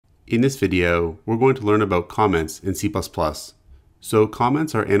In this video, we're going to learn about comments in C++. So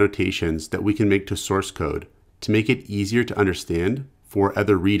comments are annotations that we can make to source code to make it easier to understand for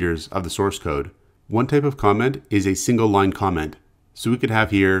other readers of the source code. One type of comment is a single line comment. So we could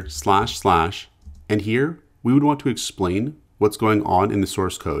have here // and here we would want to explain what's going on in the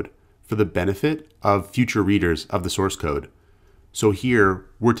source code for the benefit of future readers of the source code. So here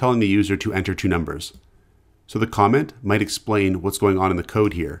we're telling the user to enter two numbers. So the comment might explain what's going on in the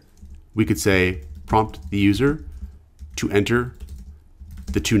code here. We could say prompt the user to enter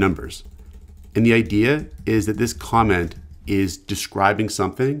the two numbers. And the idea is that this comment is describing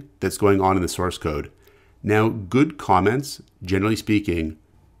something that's going on in the source code. Now, good comments, generally speaking,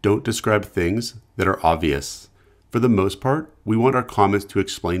 don't describe things that are obvious. For the most part, we want our comments to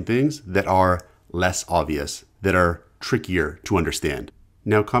explain things that are less obvious, that are trickier to understand.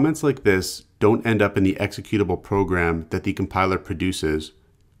 Now, comments like this don't end up in the executable program that the compiler produces.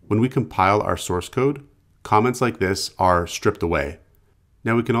 When we compile our source code, comments like this are stripped away.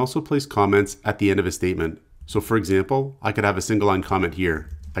 Now, we can also place comments at the end of a statement. So for example, I could have a single line comment here.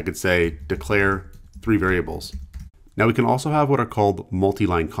 I could say declare 3 variables. Now we can also have what are called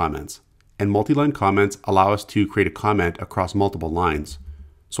multi-line comments. And multi-line comments allow us to create a comment across multiple lines.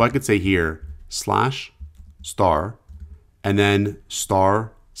 So I could say here /* and then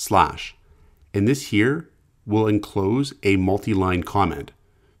 */. And this here will enclose a multi-line comment.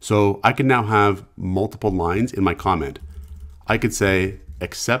 So I can now have multiple lines in my comment. I could say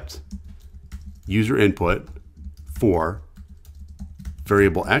accept user input for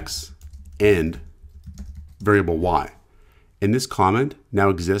variable x and variable y. And this comment now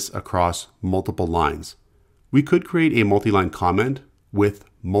exists across multiple lines. We could create a multi-line comment with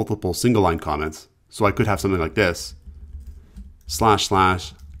multiple single line comments. So I could have something like this,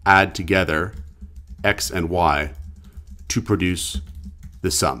 // add together x and y to produce the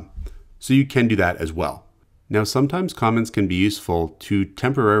sum. So you can do that as well. Now, sometimes comments can be useful to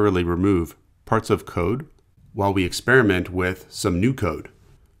temporarily remove parts of code while we experiment with some new code.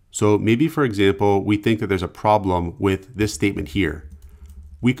 So maybe, for example, we think that there's a problem with this statement here.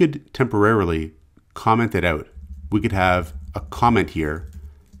 We could temporarily comment it out. We could have a comment here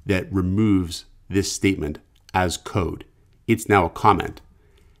that removes this statement as code. It's now a comment.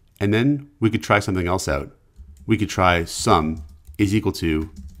 And then we could try something else out. We could try sum is equal to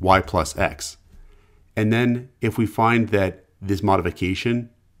y plus x. And then if we find that this modification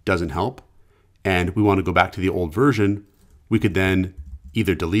doesn't help and we want to go back to the old version, we could then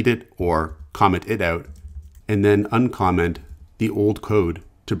either delete it or comment it out and then uncomment the old code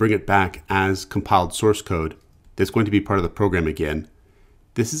to bring it back as compiled source code that's going to be part of the program again.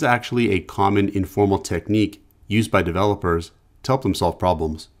 This is actually a common informal technique used by developers to help them solve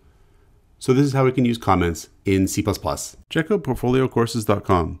problems. So this is how we can use comments in C++. Check out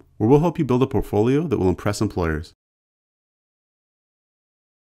portfoliocourses.com, where we'll help you build a portfolio that will impress employers.